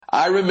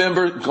I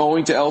remember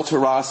going to El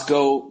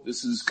Tarasco.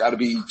 This has got to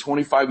be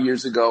 25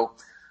 years ago.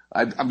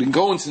 I've been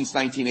going since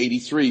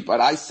 1983,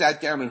 but I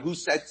sat down, and who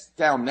sat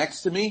down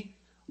next to me?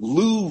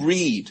 Lou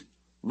Reed.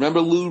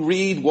 Remember Lou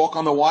Reed, Walk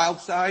on the Wild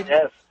Side?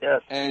 Yes,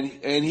 yes.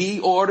 And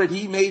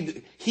he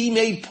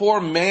made poor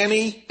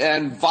Manny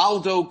and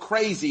Valdo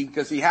crazy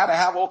because he had to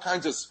have all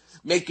kinds of,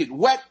 make it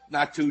wet,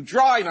 not too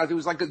dry. It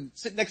was like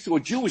sitting next to a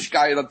Jewish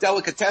guy at a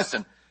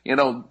delicatessen.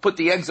 Put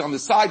the eggs on the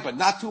side, but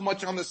not too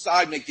much on the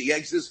side, make the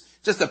eggs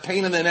just a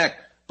pain in the neck.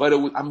 But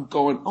I'm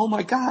going, oh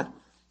my God,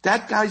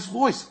 that guy's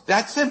voice,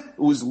 that's him. It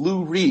was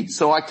Lou Reed.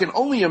 So I can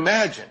only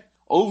imagine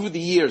over the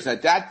years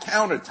at that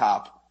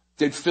countertop,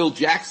 did Phil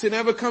Jackson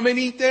ever come and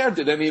eat there?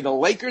 Did any of the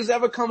Lakers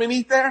ever come and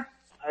eat there?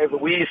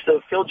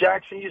 Phil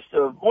Jackson used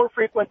to more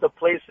frequent the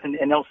place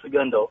in El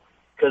Segundo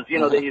because,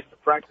 they used to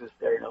practice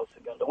there in El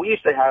Segundo. We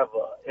used to have,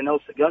 in El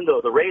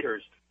Segundo, the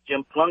Raiders,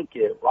 Jim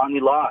Plunkett, Ronnie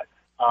Lott,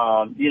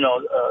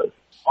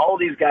 all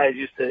these guys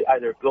used to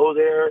either go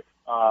there,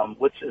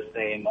 what's his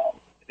name?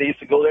 They used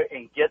to go there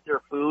and get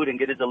their food and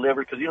get it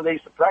delivered because, they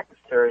used to practice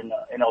there in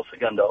El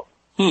Segundo.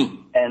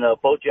 And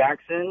Bo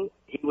Jackson,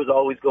 he was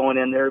always going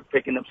in there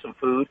picking up some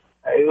food.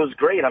 It was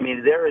great. I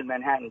mean, there in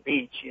Manhattan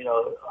Beach,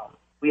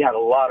 we had a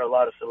lot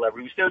of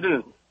celebrities. We still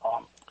do.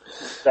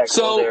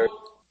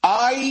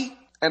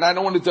 And I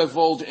don't want to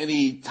divulge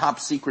any top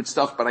secret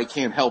stuff, but I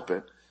can't help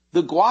it.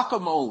 The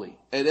guacamole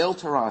at El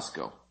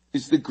Tarasco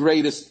is the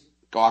greatest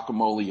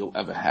guacamole you'll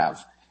ever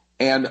have.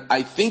 And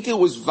I think it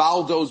was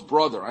Valdo's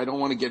brother. I don't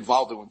want to get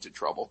Valdo into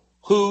trouble.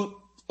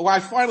 I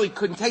finally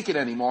couldn't take it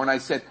anymore. And I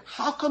said,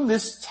 how come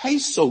this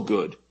tastes so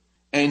good?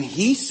 And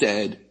he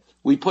said,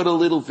 we put a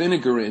little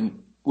vinegar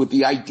in with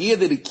the idea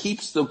that it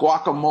keeps the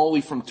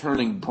guacamole from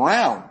turning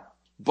brown,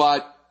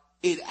 but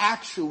it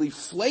actually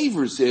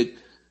flavors it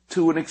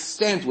to an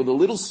extent with a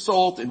little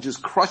salt and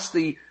just crush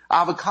the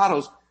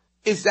avocados.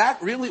 Is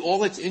that really all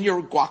that's in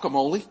your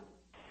guacamole?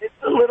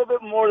 It's a little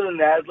bit more than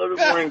that, a little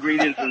bit more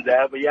ingredients than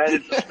that, but yeah,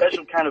 it's a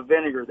special kind of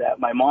vinegar that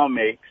my mom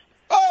makes.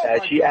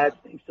 She adds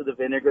things to the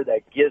vinegar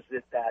that gives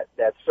it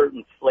that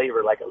certain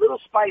flavor, like a little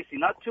spicy,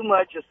 not too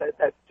much, just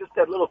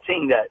that little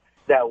ting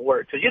that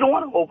works. Because you don't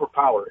want to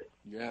overpower it.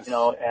 Yes.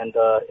 And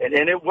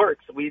it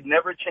works. We've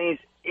never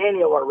changed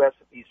any of our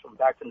recipes from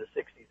back in the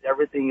 60s.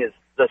 Everything is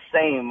the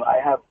same.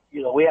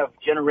 We have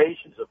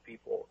generations of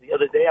people. The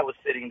other day I was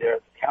sitting there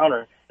at the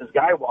counter. This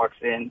guy walks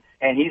in,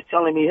 and he's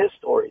telling me his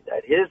story,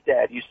 that his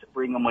dad used to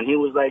bring him when he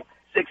was like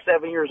 6,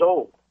 7 years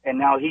old, and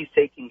now he's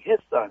taking his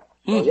son.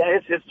 So, yeah,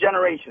 it's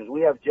generations.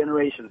 We have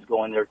generations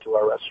going there to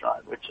our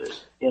restaurant, which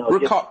is,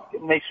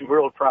 it makes me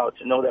real proud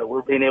to know that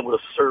we're being able to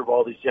serve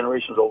all these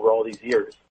generations over all these years.